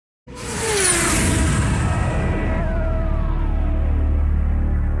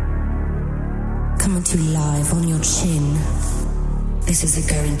coming to you live on your chin. This is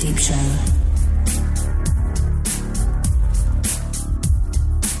the Going Deep Show.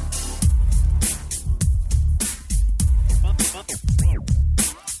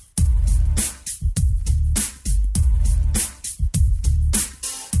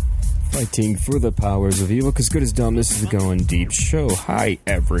 Fighting for the powers of evil, because good is dumb. This is the Going Deep Show. Hi,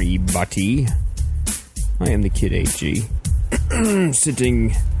 everybody. I am the Kid AG.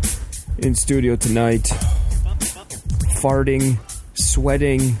 Sitting in studio tonight, farting,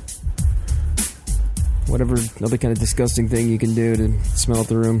 sweating, whatever other kind of disgusting thing you can do to smell out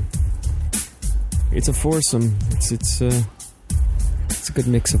the room. It's a foursome. It's a good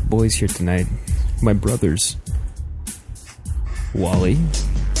mix of boys here tonight. My brothers, Wally,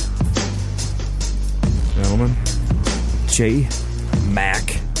 gentlemen,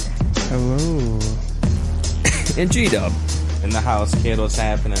 JMac, hello, and GDub. In the house, kid, what's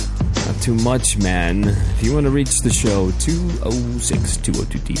happening? Not too much, man. If you want to reach the show,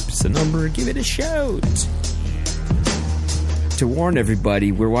 206-202-DEEP is the number. Give it a shout. To warn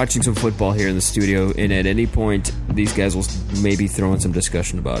everybody, we're watching some football here in the studio, and at any point, these guys will maybe throw in some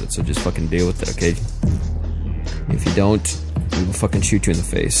discussion about it, so just fucking deal with it, okay? If you don't, we will fucking shoot you in the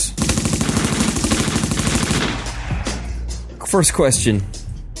face. First question.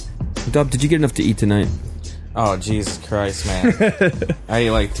 Dub, did you get enough to eat tonight? Oh, Jesus Christ, man. I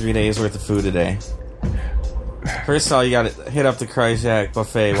ate like 3 days worth of food today. First of all, you gotta hit up the Kryzak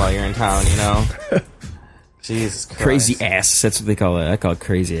buffet while you're in town, you know? Jesus Christ. Crazy ass. That's what they call it. I call it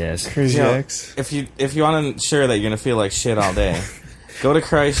crazy ass. Crazy X. If you want to ensure that you're gonna feel like shit all day, go to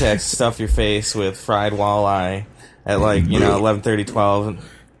Kryzak, stuff your face with fried walleye at like, 11:30, 12.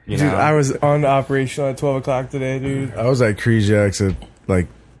 Dude, I was unoperational at 12 o'clock today, dude. I was at Kryzak's at like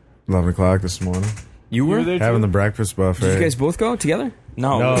 11 o'clock this morning. You were there having too? the breakfast buffet. Did you guys both go together?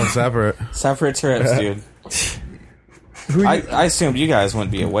 No, separate. Separate trips, dude. I assumed you guys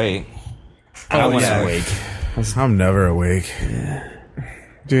wouldn't be awake. I wasn't awake. I'm never awake.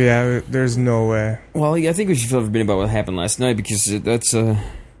 Dude, yeah, there's no way. Well, I think we should feel everybody about what happened last night, because that's an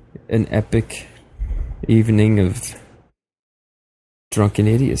epic evening of drunken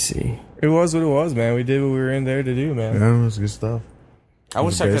idiocy. It was what it was, man. We did what we were in there to do, man. Yeah, it was good stuff. I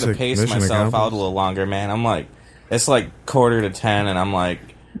wish I could have paced myself out a little longer, man. I'm like, it's like 9:45, and I'm like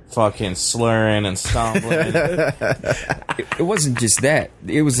fucking slurring and stumbling. It wasn't just that.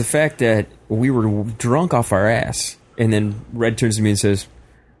 It was the fact that we were drunk off our ass, and then Red turns to me and says,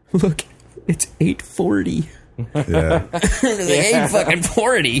 "Look, it's 8:40." Yeah. It's like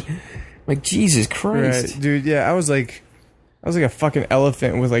 8:40. Like, Jesus Christ. Right. Dude, yeah, I was like a fucking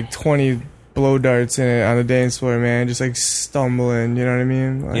elephant with like 20 blow darts in it on the dance floor, man. Just like stumbling, you know what I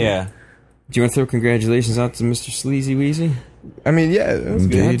mean? Like, Yeah. Do you want to throw congratulations out to Mr. Sleazy Weezy? I mean, yeah, it was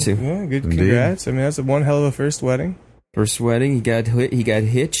Indeed. good. Yeah, good. Congrats. I mean, that's one hell of a first wedding. First wedding, he got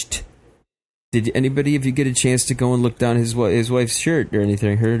hitched. Did anybody of you get a chance to go and look down his wife's shirt or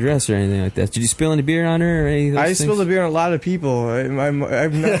anything, her dress or anything like that? Did you spill any beer on her or any of those things? Spilled a beer on a lot of people. I'm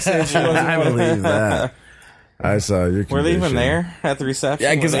not saying she wasn't. I believe that. I saw your condition. Were they even there at the reception?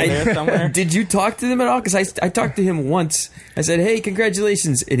 Yeah, because there somewhere? Did you talk to them at all? Because I talked to him once. I said, "Hey,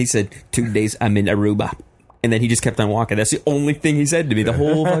 congratulations," and he said, "2 days I'm in Aruba," and then he just kept on walking. That's the only thing he said to me the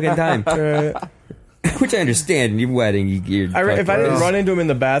whole fucking time. Which I understand. Your wedding, if I didn't run into him in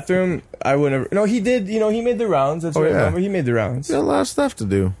the bathroom, I wouldn't have. No, he did. He made the rounds. That's what I remember. He made the rounds. Got a lot of stuff to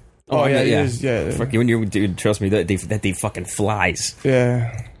do. Oh yeah, yeah. Fuck you, when you dude, trust me, that they fucking flies.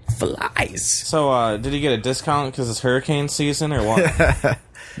 Yeah. Flies. So, did he get a discount because it's hurricane season or what?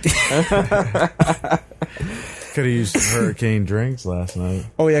 Could have used some hurricane drinks last night.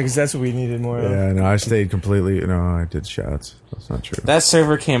 Oh yeah, because that's what we needed more of. Yeah, no, I stayed completely. No, I did shots. That's not true. That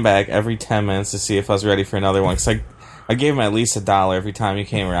server came back every 10 minutes to see if I was ready for another one. Because I gave him at least $1 every time he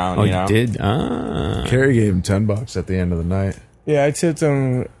came around. Oh, you know? You did? Ah. Carrie gave him $10 at the end of the night. Yeah, I tipped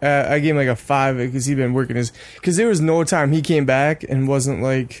him. I gave him like a 5 because he'd been working because there was no time he came back and wasn't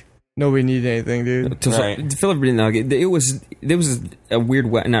like nobody needed anything, dude. To fill everybody know, it was a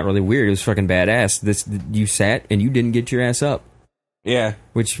weird, not really weird. It was fucking badass. You sat and you didn't get your ass up. Yeah.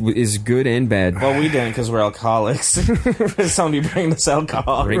 Which is good and bad. Well, we didn't because we're alcoholics. Somebody bring us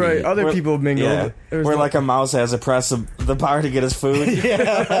alcohol. Right, other people mingled. Yeah. We're like a mouse has to press the bar to get his food.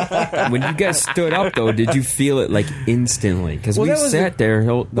 When you guys stood up, though, did you feel it like instantly? Because we sat there the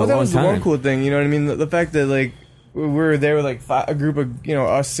whole time. That was the one cool thing, you know what I mean? The fact that like we were there with like a group of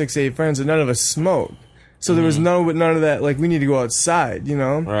us 6, 8 friends, and none of us smoked. So there was none of that, like, we need to go outside, you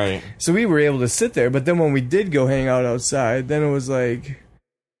know? Right. So we were able to sit there, but then when we did go hang out outside, then it was like,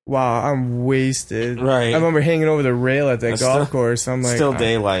 wow, I'm wasted. Right. I remember hanging over the rail at that golf course. I'm like, still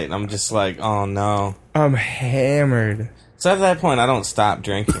daylight. And I'm just like, oh no. I'm hammered. So at that point, I don't stop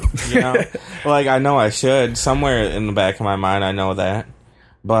drinking. You know, like I know I should. Somewhere in the back of my mind, I know that.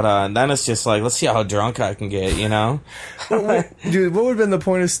 But then it's just like, let's see how drunk I can get. You know, Dude, what would have been the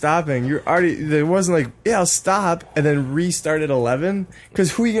point of stopping? You're already. There wasn't like, yeah, I'll stop and then restart at 11.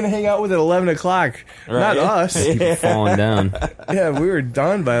 Because who are you gonna hang out with at 11 o'clock? Not us. People falling down. Yeah, we were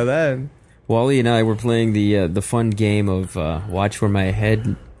done by then. Wally and I were playing the fun game of watch where my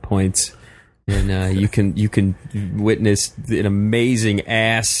head points, and you can witness an amazing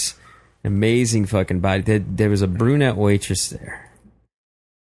ass, amazing fucking body. There was a brunette waitress there,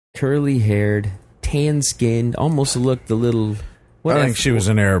 curly haired, tan skinned, almost looked a little. I think she was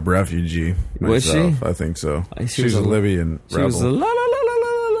an Arab refugee. Was myself. she? I think so. She was was a Libyan She rebel. was a la la la la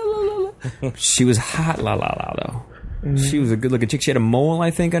la la la la. She was hot la la la though. She was a good looking chick. She had a mole, I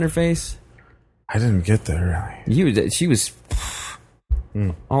think, on her face. I didn't get there really. She was.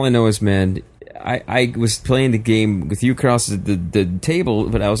 All I know is, man, I was playing the game with you across the table,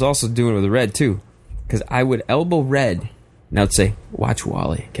 but I was also doing it with Red too, because I would elbow Red, and I would say, "Watch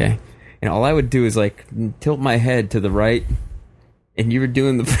Wally," okay, and all I would do is like tilt my head to the right, and you were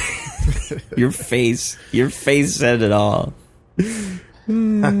doing the your face said it all.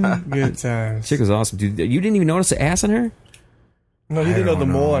 Good times. Chick was awesome, dude. You didn't even notice the ass on her. No, he didn't know the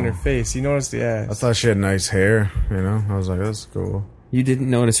don't mole know. on her face. He noticed the I ass. thought she had nice hair, you know? I was like, that's cool. You didn't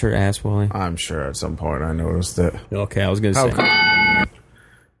notice her ass, Wally. I'm sure at some point I noticed it. Okay, I was gonna say.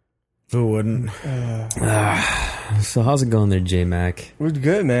 Who wouldn't? So how's it going there, JMac? We're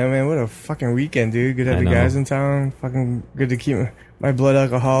good, man. What a fucking weekend, dude. Good to have I the know. guys in town. Fucking good to keep my blood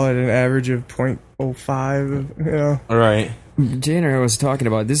alcohol at an average of 0.05, you know. all right. Jay and I was talking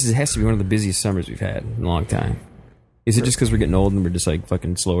about this has to be one of the busiest summers we've had in a long time. Is it just because we're getting old and we're just like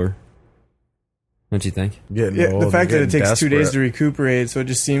fucking slower? Don't you think? Getting Yeah, old the fact that and it takes 2 days desperate. to recuperate, so it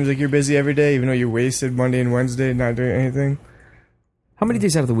just seems like you're busy every day, even though you're wasted Monday and Wednesday not doing anything. How many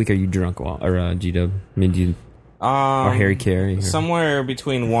days out of the week are you drunk, or GDub? I mean, do you or Harry Carey? Or? Somewhere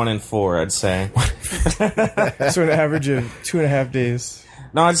between 1 and 4, I'd say. So an average of 2.5 days.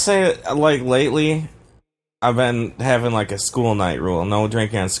 No, I'd say like lately, I've been having like a school night rule, no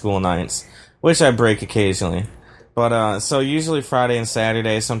drinking on school nights, which I break occasionally. But so usually Friday and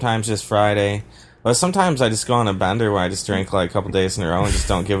Saturday, sometimes just Friday. But sometimes I just go on a bender where I just drink like a couple days in a row and just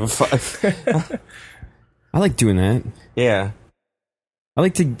don't give a fuck. I like doing that. Yeah.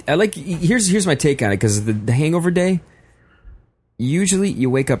 Here's my take on it, because the hangover day, usually you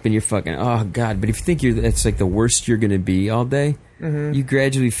wake up and you're fucking, oh god, but if you think it's like the worst you're gonna be all day, you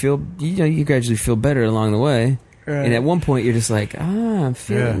gradually feel better along the way. Right. And at one point you're just like, I'm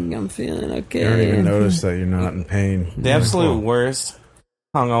feeling okay. You don't even notice that you're not in pain. The absolute worst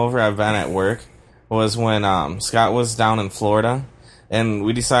hungover I've been at work was when Scott was down in Florida, and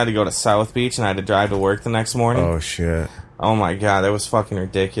we decided to go to South Beach, and I had to drive to work the next morning. Oh, shit. Oh my god, that was fucking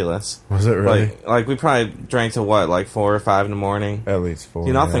ridiculous. Was it really? Like we probably drank to what, like 4 or 5 in the morning? At least 4.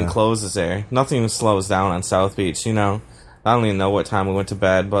 Dude, nothing yeah. closes there. Nothing slows down on South Beach, you know? I don't even know what time we went to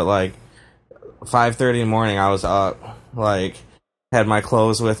bed, but like 5:30 in the morning I was up, like had my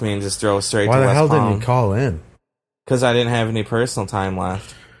clothes with me and just drove straight Why to the West hell Palm. didn't you call in? Because I didn't have any personal time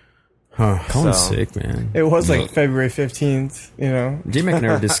left. Huh. Colin's So- sick, man. It was like February 15th, you know. J-Mac and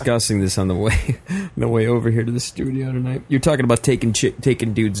I were discussing this on the way over here to the studio tonight. You're talking about taking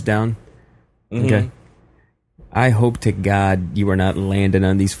dudes down. Mhm. Okay. I hope to God you are not landing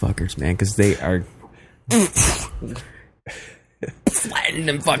on these fuckers, man, because they are flattening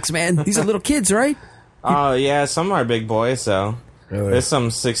them fucks, man. These are little kids, right? Oh, yeah, some are big boys, though. Really? There's some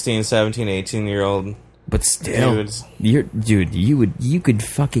 16, 17, 18-year-old But still, dudes. you could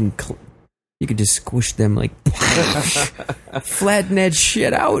fucking, you could just squish them like, flatten that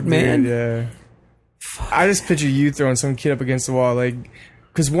shit out, man. Dude, yeah. I just picture you throwing some kid up against the wall, like,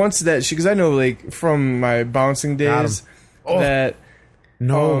 because once that shit, because I know, like, from my bouncing days, that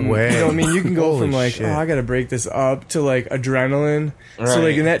No way. You know what I mean? You can go Holy from like, shit. oh, I gotta break this up to like adrenaline. So Right.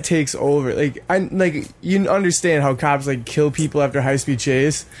 like, and that takes over. Like, you understand how cops like kill people after high speed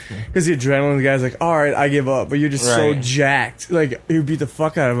chase because the adrenaline. The guy's like, all right, I give up, but you're just so Right. jacked. Like, you beat the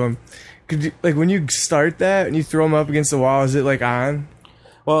fuck out of him. Could you, like when you start that and you throw him up against the wall, is it like on?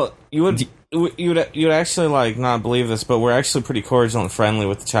 Well, you'd actually like not believe this, but we're actually pretty cordial and friendly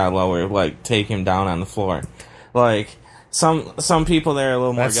with the child while we're like taking him down on the floor. Like some people there are a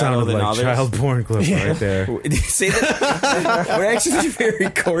little more That ghetto sounded than like others. child porn clip right there. Did you say that? We're actually very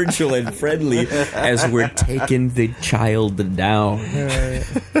cordial and friendly as we're taking the child down.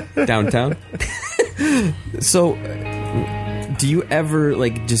 Downtown. So, Do you ever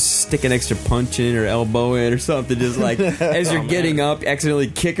like just stick an extra punch in or elbow in or something? Just like as you're getting up,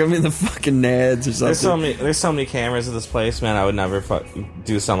 accidentally kick them in the fucking nads or something. There's so many cameras at this place, man. I would never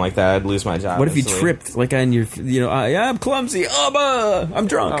do something like that. I'd lose my job. What if you instantly. tripped like on your, I'm clumsy. I'm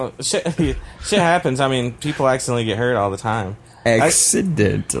drunk. Oh, shit happens. I mean, people accidentally get hurt all the time.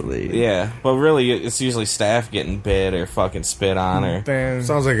 Accidentally. Yeah, but really, it's usually staff getting bit or fucking spit on or. Damn.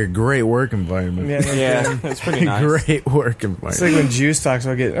 Sounds like a great work environment. Yeah, it's pretty nice. Great work environment. It's like when Juice talks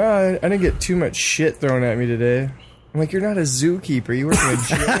about I didn't get too much shit thrown at me today. I'm like, you're not a zookeeper. You work in a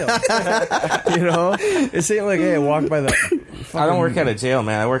jail. You know? It's ain't like, hey, I walk by the... I don't work at a jail,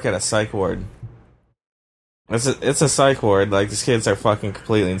 man. I work at a psych ward. It's a psych ward. Like, these kids are fucking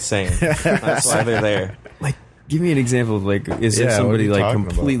completely insane. That's why they're there. Like, give me an example of like, is there somebody like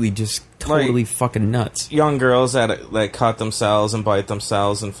completely just totally fucking nuts? Young girls that cut themselves and bite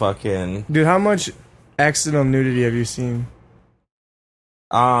themselves and fucking. Dude, how much accidental nudity have you seen?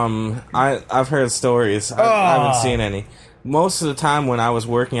 I've heard stories. I haven't seen any. Most of the time when I was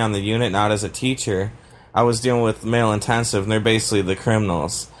working on the unit, not as a teacher, I was dealing with male intensive, and they're basically the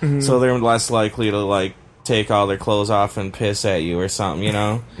criminals. Mm-hmm. So they're less likely to like take all their clothes off and piss at you or something, you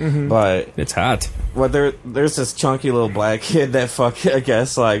know? Mm-hmm. But it's hot. Well, there's this chunky little black kid that I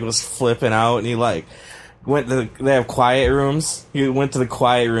guess, like, was flipping out, and he, like, they have quiet rooms. He went to the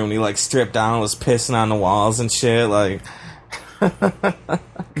quiet room, and he, like, stripped down and was pissing on the walls and shit, like.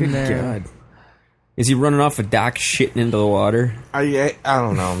 Good God. Is he running off a dock shitting into the water? I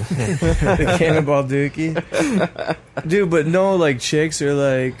don't know, man. The cannonball dookie? Dude, but no, like, chicks are,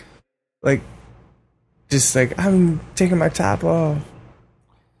 like, just like, I'm taking my top off.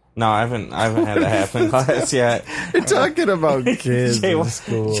 No, I haven't had that happen in class yet. You're talking about kids Jay, in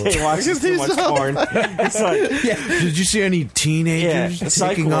school. Jay watches too much porn. It's like, Did you see any teenagers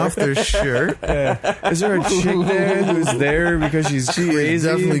taking off their shirt? Yeah. Is there a chick there who's there because she's crazy?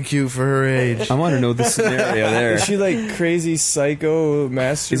 Definitely cute for her age. I want to know the scenario there. Is she like crazy psycho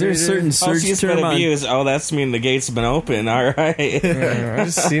masturbator? Is there a certain search she's term been on? abused. Oh, that's mean the gate's been open. All right. Yeah, I'm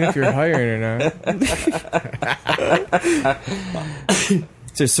just seeing if you're hiring or not.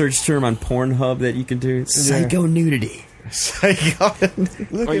 Is there a search term on Pornhub that you can do? Psycho nudity. Psycho.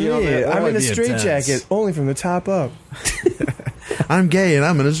 Look at me. I'm in a straitjacket, only from the top up. I'm gay and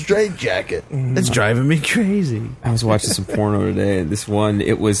I'm in a straitjacket. It's driving me crazy. I was watching some porno today, and this one,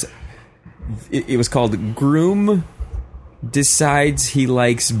 it was called Groom Decides He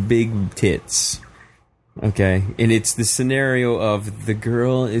Likes Big Tits. Okay, and it's the scenario of the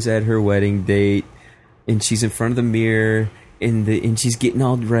girl is at her wedding date, and she's in front of the mirror, and she's getting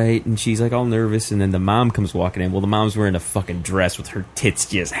all right, and she's like all nervous, and then the mom comes walking in. Well, the mom's wearing a fucking dress with her tits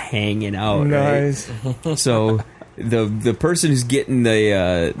just hanging out. Nice. Right? So the person who's getting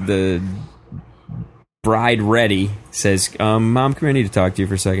the bride ready says, "Mom, come here, I need to talk to you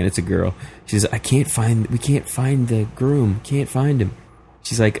for a second." It's a girl. She says, we can't find the groom. Can't find him.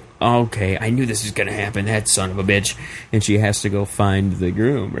 She's like, okay, I knew this was going to happen, that son of a bitch. And she has to go find the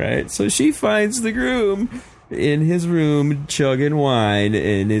groom, right? So she finds the groom in his room chugging wine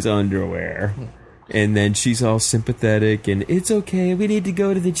in his underwear. And then she's all sympathetic and, it's okay, we need to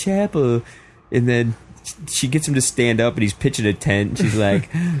go to the chapel. And then she gets him to stand up and he's pitching a tent. And she's like,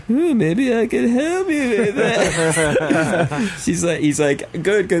 maybe I can help you with that. He's like,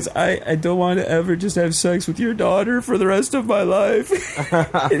 good, because I don't want to ever just have sex with your daughter for the rest of my life.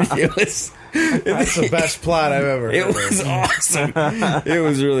 And that's the best plot I've ever heard. It was awesome. It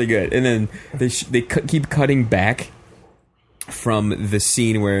was really good. And then they keep cutting back from the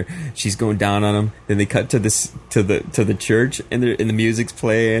scene where she's going down on him. Then they cut to the church, and the music's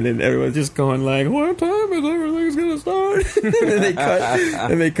playing, and everyone's just going like, "What time is everything's gonna start?"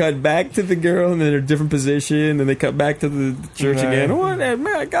 and they cut back to the girl, and then they're in a different position, and they cut back to the church again. What?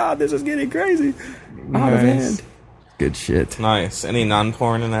 My God, this is getting crazy. Out of hand. Good shit. Nice. Any nun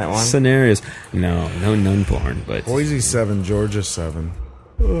porn in that one? Scenarios? No nun porn. But Boise 7, Georgia 7.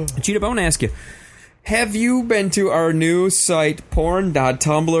 GDub, I want to ask you. Have you been to our new site,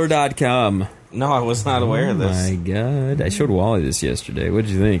 porn.tumblr.com? No, I was not aware of this. Oh my God. I showed Wally this yesterday. What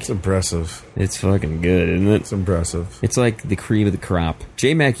did you think? It's impressive. It's fucking good, isn't it? It's impressive. It's like the cream of the crop.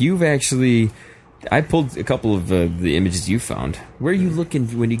 JMac, you've actually... I pulled a couple of the images you found. Where are you looking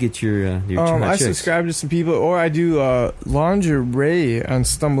when you get your I subscribe to some people, or I do lingerie on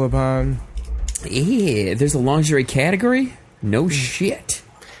StumbleUpon. Yeah, there's a lingerie category? No shit.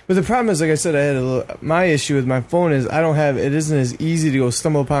 But the problem is, like I said, my issue with my phone is it isn't as easy to go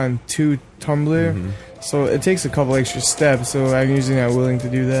stumble upon to Tumblr. Mm-hmm. So it takes a couple extra steps, so I'm usually not willing to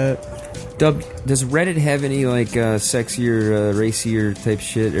do that. Dub, does Reddit have any like sexier, racier type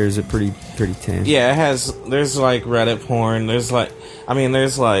shit, or is it pretty tame? Yeah, it has. There's like Reddit porn. There's like S&M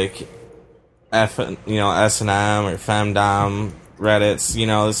or femdom Reddits. You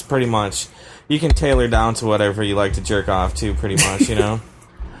know, it's pretty much you can tailor down to whatever you like to jerk off to. Pretty much, you know.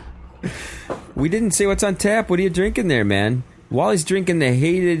 We didn't say what's on tap. What are you drinking there, man? Wally's drinking the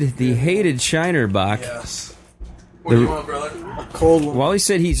hated Shiner Bock. Yes. What do you want, brother? Cold one. Wally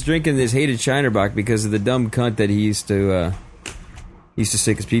said he's drinking this hated Shiner Bock because of the dumb cunt that he used to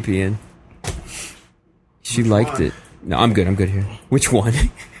stick his pee-pee in. She liked it. No, I'm good here. Which one?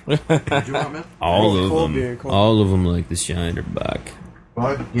 What do you want, man? All of Cold them. beer, cold. All of them like the Shiner Bock.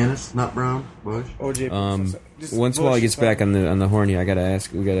 Bud, Guinness, Nut Brown, Bush. OJ. Once Wally gets back on the horny, I gotta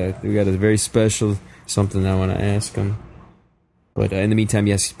ask. We got a very special something I want to ask him. But in the meantime,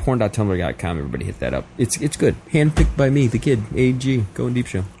 yes, porn.tumblr.com. Everybody hit that up. It's good. Handpicked by me, the kid. AG. Going deep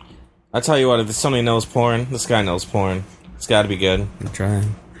show. I tell you what, if somebody knows porn, this guy knows porn. It's got to be good. I'm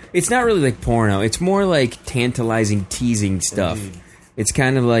trying. It's not really like porno. It's more like tantalizing, teasing stuff. It's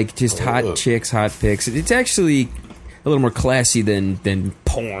kind of like just hot chicks, hot pics. It's actually a little more classy than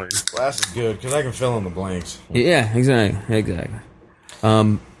porn. Class is good because I can fill in the blanks. Yeah, exactly.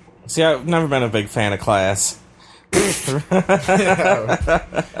 See, I've never been a big fan of class. Well,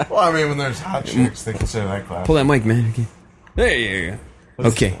 I mean, when there's hot chicks, they consider that class. Pull that mic, man. Okay. There you go.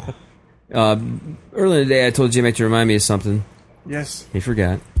 Okay. Earlier today, I told JMac to remind me of something. Yes. He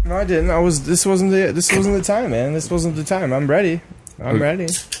forgot. No, I didn't. This wasn't the time, man. This wasn't the time. I'm ready. Ready.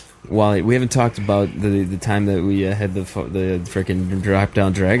 Wally, we haven't talked about the time that we had the freaking drop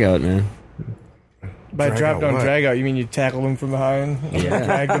down drag out, man. By drop down drag out, you mean you tackled him from behind? Yeah.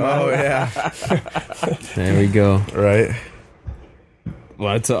 Dragged him out? Oh, yeah. There we go. Right.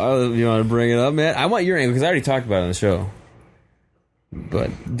 What? You want to bring it up, man? I want your angle because I already talked about it on the show. But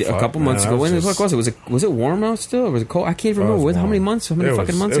a couple months ago, when the fuck was it? Was it warm out still, or was it cold? I can't remember. How many months? How many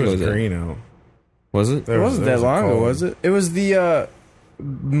fucking months ago was it? It was green out. Was it? It wasn't that long ago, was it? It was the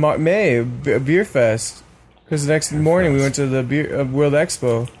May beer fest. Because the next morning we went to the beer World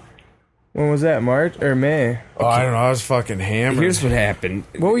Expo. When was that? March or May? Oh, I don't know. I was fucking hammered. Here's what happened.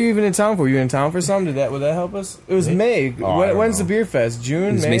 What were you even in town for? Were you in town for something? Would that help us? It was May. When's the beer fest?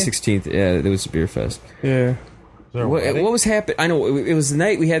 June? It was May? May 16th. Yeah, it was a beer fest. Yeah. What was happening? I know it was the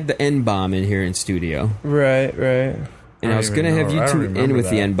night we had the N-bomb in here in studio. Right. And I was going to have you two in with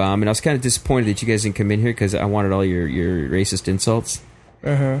the N-bomb, and I was kind of disappointed that you guys didn't come in here because I wanted all your racist insults.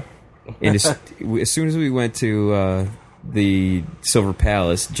 Uh-huh. And as soon as we went to the Silver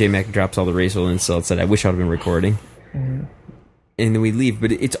Palace, JMac drops all the racial insults that I wish I would have been recording. Mm-hmm. And then we leave,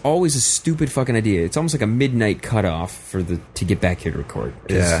 but it's always a stupid fucking idea. It's almost like a midnight cutoff to get back here to record.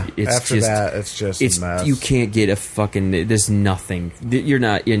 Yeah. After that, it's just a mess. You can't get a fucking... There's nothing. You're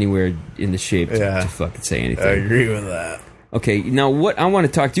not anywhere in the shape to fucking say anything. I agree with that. Okay, now what I want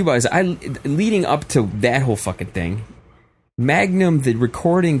to talk to you about is leading up to that whole fucking thing, Magnum, the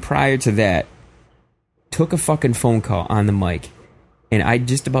recording prior to that, took a fucking phone call on the mic, and I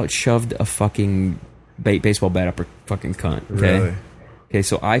just about shoved a fucking baseball bat up her fucking cunt. Okay? Really? Okay,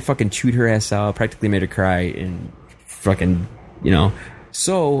 so I fucking chewed her ass out, practically made her cry, and fucking,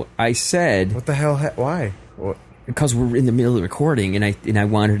 So I said... What the hell? Why? What? Because we're in the middle of recording, and I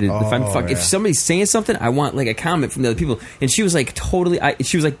want her to... If somebody's saying something, I want like a comment from the other people. And she was like totally...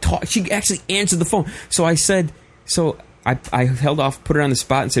 she actually answered the phone. So I said... So I held off, put her on the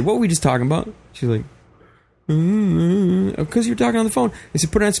spot, and said, "What were we just talking about?" She's like... Because you're talking on the phone. I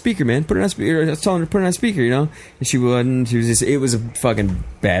said, "Put it on speaker, man. Put it on speaker." I was telling her to put it on speaker, And she wouldn't. She was just. It was a fucking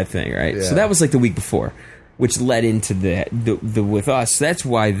bad thing, right? Yeah. So that was like the week before, which led into the with us. That's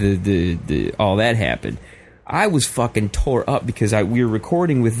why the all that happened. I was fucking tore up because we were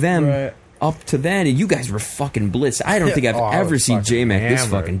recording with them up to then, and you guys were fucking blitzed. I don't think I've ever seen JMac this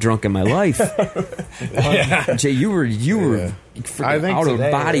fucking drunk in my life. Jay, you were freaking out of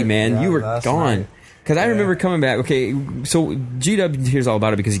body, man. Yeah, you were gone. Right. Because I remember coming back. Okay, so GDub hears all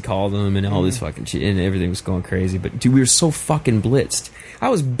about it because he called them and all this fucking shit, and everything was going crazy. But dude, we were so fucking blitzed. I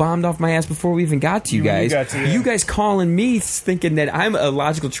was bombed off my ass before we even got to you guys. You guys calling me thinking that I'm a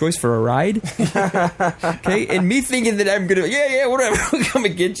logical choice for a ride. Okay, and me thinking that I'm gonna whatever, I'll come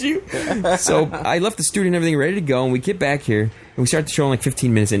and get you. So I left the studio and everything ready to go, and we get back here and we start the show in like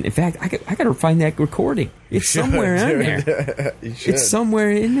 15 minutes. And in fact, I got to find that recording. It's somewhere in there. It's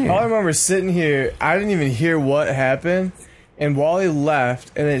somewhere in there. All I remember sitting here, I didn't even hear what happened. And Wally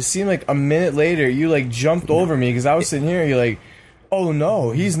left, and it seemed like a minute later, you like jumped over me because I was sitting here. You're like, oh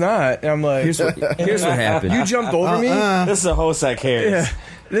no, he's not. And I'm like, Here's what happened. you jumped over me? This is a host that cares.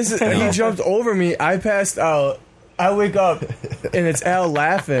 Yeah. He jumped over me. I passed out. I wake up and it's Al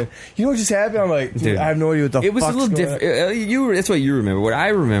laughing. You know what just happened? I'm like, dude, I have no idea what the fuck. It was a little different. That's what you remember. What I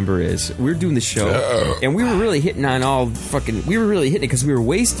remember is we were doing the show and we were really hitting on we were really hitting it because we were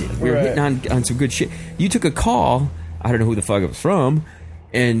wasted. We were hitting on some good shit. You took a call. I don't know who the fuck it was from.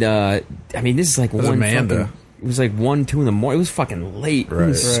 And I mean, this is like Amanda. It was like 1, 2 in the morning. It was fucking late. Right. It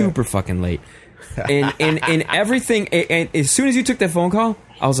was super fucking late. And everything. And as soon as you took that phone call,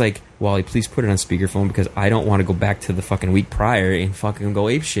 I was like, Wally, please put it on speakerphone because I don't want to go back to the fucking week prior and fucking go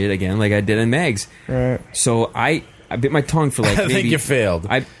ape shit again like I did in Mags. Right. So I bit my tongue for like maybe... I think you failed.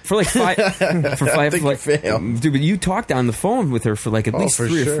 You failed. Dude, but you talked on the phone with her for like at least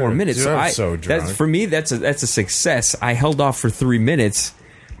 3 or 4 minutes. Dude, so I'm so drunk. For me, that's a success. I held off for 3 minutes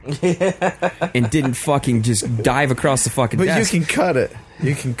and didn't fucking just dive across the fucking But desk. you can cut it.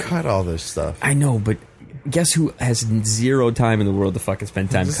 You can cut all this stuff. I know, but guess who has zero time in the world to fucking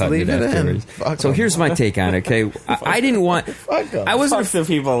spend time cutting it afterwards? So here's my take on it, okay? I didn't want... I wasn't... Fuck the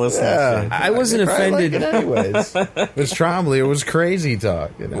people listening. Yeah. I wasn't offended. Like it anyways. It was Trombley. It was crazy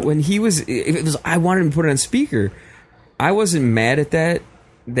talk. You know? When he was... I wanted him to put it on speaker. I wasn't mad at that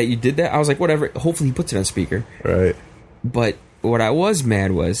you did that. I was like, whatever. Hopefully he puts it on speaker. Right. But what I was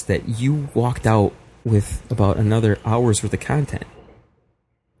mad was that you walked out with about another hour's worth of content.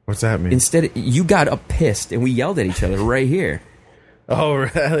 What's that mean? Instead, you got up pissed and we yelled at each other right here. Oh,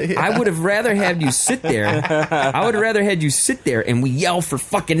 really? I would have rather had you sit there. I would have rather had you sit there and we yell for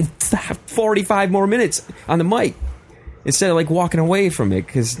fucking 45 more minutes on the mic instead of like walking away from it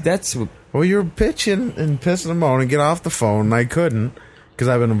because that's what... Well, you were pitching and pissing and moaning, get off the phone, and I couldn't because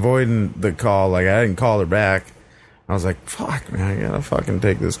I've been avoiding the call. Like, I didn't call her back. I was like, fuck, man, I gotta fucking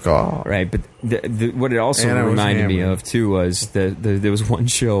take this call. Right, but what it also reminded me of, too, was there was one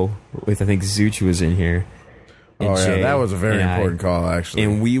show with, I think, Zuch was in here. Oh, yeah, that was a very important call, actually.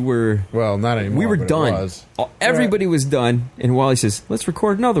 And we were... Well, not anymore, we were but done. It was. Everybody was done, and Wally says, let's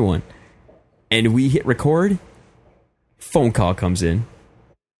record another one. And we hit record, phone call comes in.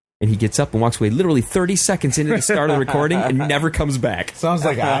 And he gets up and walks away literally 30 seconds into the start of the recording and never comes back. Sounds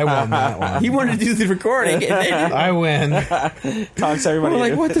like I won that one. He wanted to do the recording. And then I win. Talks to everybody. We're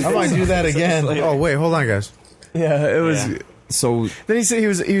like, what the fuck? I might do that again. Oh, wait, hold on, guys. Yeah, it was... Yeah. So... Then he said he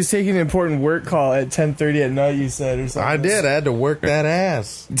was taking an important work call at 10:30 at night, you said, or something. I did. I had to work that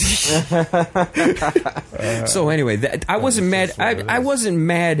ass. So anyway, I wasn't mad. I wasn't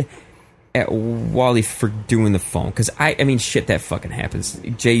mad at Wally for doing the phone because I mean shit that fucking happens.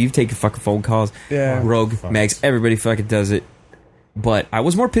 Jay, you've taken fucking phone calls. Yeah. Rogue, Mags, everybody fucking does it. But I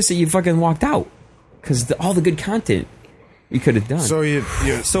was more pissed that you fucking walked out because all the good content you could have done. So you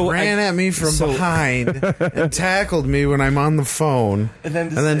ran at me from behind and tackled me when I'm on the phone, and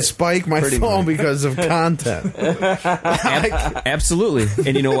then spiked my phone because of content. Absolutely,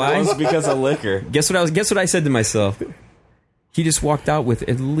 and you know why? It was because of liquor. Guess what I said to myself. He just walked out with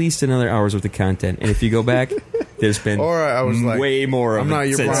at least another hour's worth of content. And if you go back, there's been I was like, way more of I'm not it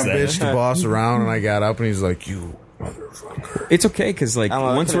your since prime then. bitch to boss around. And I got up and he's like, you motherfucker. It's okay because like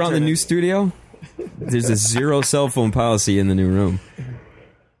once we're on the new studio, there's a 0 cell phone policy in the new room.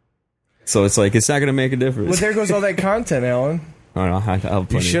 So it's like, it's not going to make a difference. Well, there goes all that content, Alan. Oh, no, I'll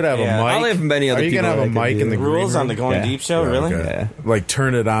have you should have a mic. I'll have many other people. Are you going to have a mic in the green rules room? on the Going Deep show? Really? Okay. Yeah. Like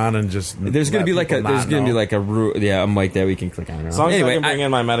turn it on and just. There's going to be like a a mic that we can click on. As long as I can bring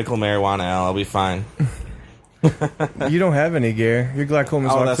in my medical marijuana, Al, I'll be fine. You don't have any gear. Your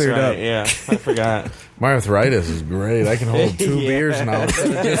glaucoma's all cleared up. Yeah, I forgot. My arthritis is great. I can hold 2 beers now instead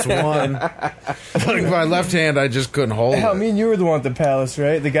of just one. Like my left hand, I just couldn't hold it. I mean, you were the one at the Palace,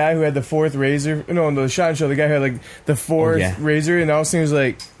 right? The guy who had the 4th razor. No, in the shot show, the guy who had like the 4th razor, and all he was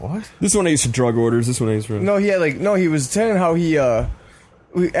like, "What?" This one I used for drug orders. This one I used for. No, he had he was telling how he.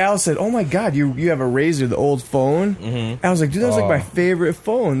 Al said, "Oh my God, you have a razor, the old phone." Mm-hmm. I was like, "Dude, that was like my favorite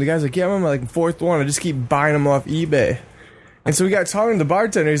phone." The guy's like, "Yeah, I'm on my 4th one. I just keep buying them off eBay." And so we got talking to the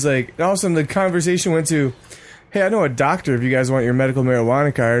bartender. He's like, and all of a sudden the conversation went to, "Hey, I know a doctor if you guys want your medical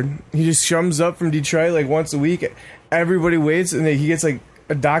marijuana card." He just comes up from Detroit like once a week. Everybody waits, and he gets like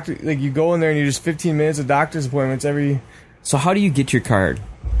a doctor. Like you go in there and you just 15 minutes of doctor's appointments every. So how do you get your card?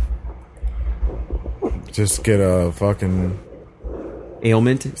 Just get a fucking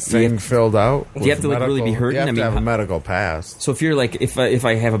ailment thing filled out. Do you have to like really be hurting? You have to have a medical pass. So if you're like, if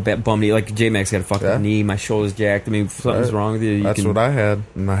I have a bum knee, like JMac's got a fucking knee, my shoulder's jacked. I mean, if something's wrong with you. That's what I had,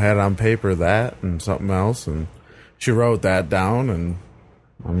 and I had on paper that and something else, and she wrote that down, and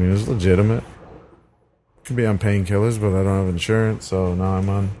I mean, it's legitimate. Could be on painkillers, but I don't have insurance, so now I'm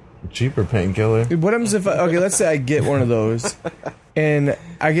on Cheaper painkiller. What happens if okay, let's say I get one of those and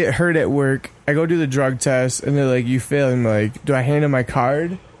I get hurt at work. I go do the drug test and they're like, "You failed." I'm like, "Do I hand them my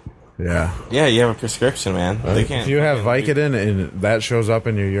card?" Yeah. Yeah, you have a prescription, man. They can't. If you have Vicodin and that shows up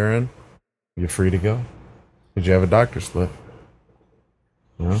in your urine, you're free to go. Did you have a doctor's slip?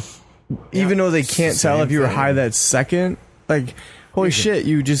 No. Even though they can't tell Same if you were thing. high that second, like, holy shit,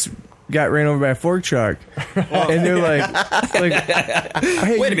 you just got ran over by a fork truck, and they're like,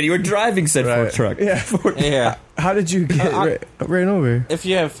 hey, Wait a minute, you were driving said Right. fork truck. yeah, Yeah. how did you get ran over? If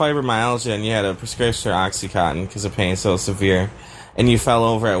you have fibromyalgia and you had a prescription for Oxycontin because the pain's so severe, and you fell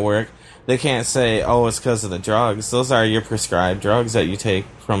over at work, they can't say, "Oh, it's because of the drugs." Those are your prescribed drugs that you take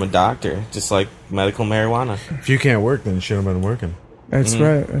from a doctor, just like medical marijuana. If you can't work, then you should have been working. That's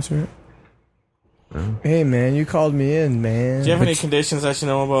right. That's right. Hey man, you called me in, man. Do you have any conditions I should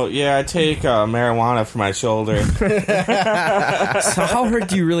know about? Yeah, I take marijuana for my shoulder. So how hurt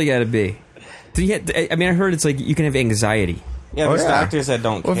do you really got to be? Do you I mean, I heard it's like you can have anxiety. Yeah, Oh, there's yeah. doctors that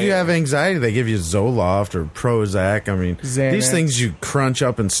don't Well, care. if you have anxiety, they give you Zoloft or Prozac. I mean, Xanax. these things you crunch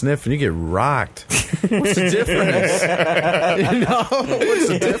up and sniff, and you get rocked. What's the difference? What's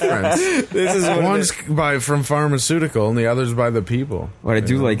the difference? This is One's from pharmaceutical, and the other's by the people. What I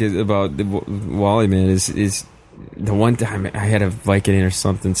do like about the Wally, man, is the one time I had a Vicodin or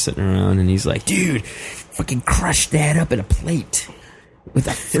something sitting around, and he's like, "Dude, fucking crush that up in a plate with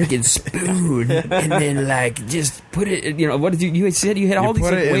a freaking spoon, and then like just put it." You know, what did you said you had all You these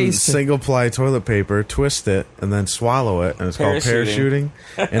put like, it in ways. to- single ply toilet paper, twist it, and then swallow it, and it's called parachuting.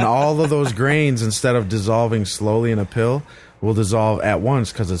 And all of those grains, instead of dissolving slowly in a pill, will dissolve at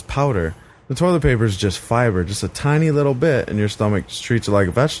once because it's powder. The toilet paper is just fiber, just a tiny little bit, and your stomach just treats it like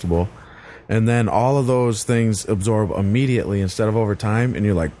a vegetable. And then all of those things absorb immediately instead of over time, and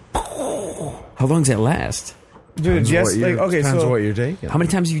you're like, How long does that last? Dude, yes, what you're- like, okay, depends so what you're taking. How many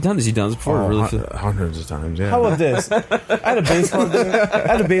times have you done this? You done this before? Oh, really? hundreds of times, yeah. how about this? I had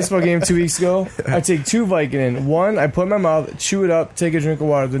a baseball game 2 weeks ago. I take 2 Vicodin. One, I put in my mouth, chew it up, take a drink of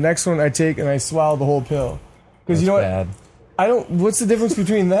water. The next one, I take and I swallow the whole pill. Because you know what? Bad. I don't. What's the difference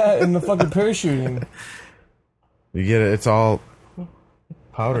between that and the fucking parachuting? You get it, it's all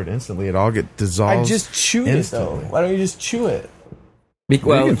powdered instantly. It all get dissolved. I just chewed it though. instantly. Why don't you just chew it?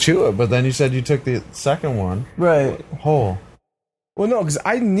 Well, you can chew it, but then you said you took the second one Right. whole. Well, no, because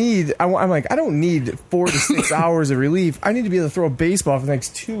I'm like, I don't need 4 to 6 hours of relief. I need to be able to throw a baseball for the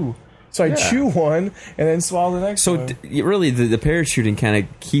next 2. So I chew one and then swallow the next So one. really, the parachuting kind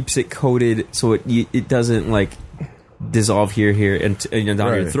of keeps it coated so it doesn't like dissolve here and down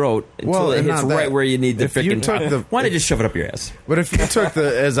your Right. throat until Well, it and hits not that- right where you need the if you freaking. took the- Why not just shove it up your ass? But if you took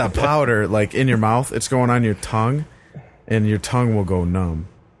the as a powder, like in your mouth, it's going on your tongue, and your tongue will go numb,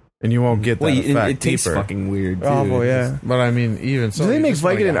 and you won't get that Well, effect it tastes deeper. fucking weird. Oh, Dude. well, yeah. But I mean, even so, Do they you make just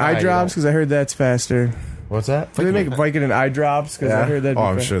wanna Vicodin get high, eye you drops? Because I heard that's faster. don't- What's that? Do they make Vicodin eye drops? Because I heard that. Oh,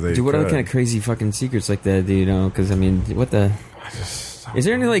 I'm sure they. Dude, what other could. kind of crazy fucking secrets like that do you know? Because I mean, what the? Is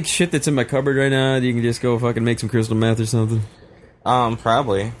there any like shit that's in my cupboard right now that you can just go fucking make some crystal meth or something?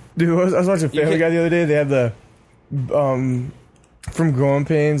 Probably. Dude, I was watching Family can- Guy the other day. They had the from Growing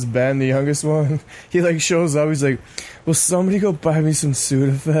Pains, Ben, the youngest one. He like shows up. He's like, "Will somebody go buy me some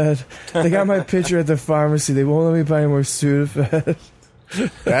Sudafed? They got my picture at the pharmacy. They won't let me buy any more Sudafed."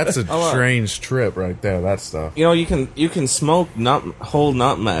 That's a strange trip right there. That stuff. You know, you can smoke whole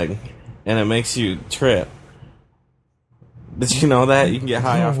nutmeg, and it makes you trip. Did you know that? You can get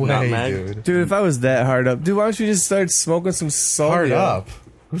high off nutmeg. dude. Dude, if I was that hard up, dude, why don't you just start smoking some salt? Hard up.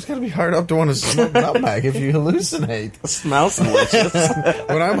 Who's got to be hard up to want to smoke nutmeg if you hallucinate? It smells delicious.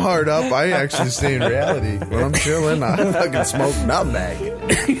 When I'm hard up, I actually stay in reality. When I'm chilling, I fucking smoke nutmeg.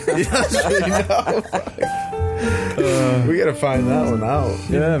 We gotta find that one out.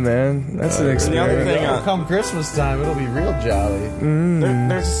 Yeah, man, that's an the other experience. thing, Come Christmas time, it'll be real jolly.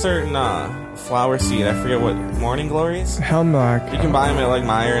 there's a certain flower seed. I forget what, morning glories. Hemlock. You can buy them at like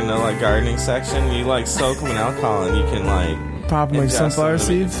Meijer in the like gardening section. You like soak them in alcohol, and you can like Pop 'em like ingest sunflower them,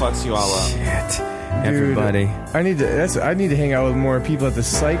 and it seeds. fucks you all up. Shit. Everybody. I need to hang out with more people at the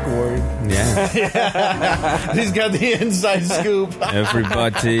psych ward. Yeah. He's got the inside scoop.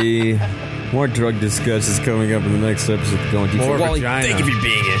 Everybody. More drug discussions coming up in the next episode. Going deep. More Wally, vagina. thank you for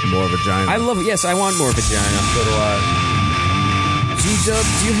being here. More vagina. I love it. Yes, I want more vagina. So do I.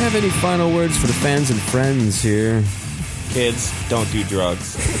 GDub, do you have any final words for the fans and friends here? Kids, don't do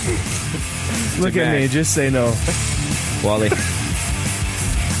drugs. Look at me, just say no. Wally,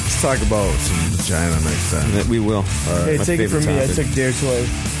 Let's talk about some vagina next time. we will. Hey, My take it from favorite me. I topic. took Dare twice.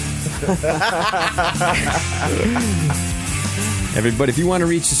 Everybody, if you want to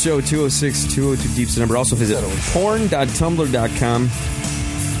reach the show, 206-202-DEEP's the number. Also visit porn.tumblr.com.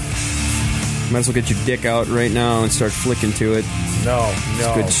 Might as well get your dick out right now and start flicking to it. No.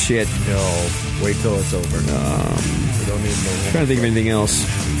 It's good shit. No. Wait till it's over. We don't need no. Trying to think of anything else.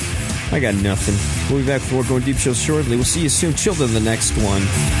 I got nothing. We'll be back with more Going Deep shows shortly. We'll see you soon. Chill to the next one.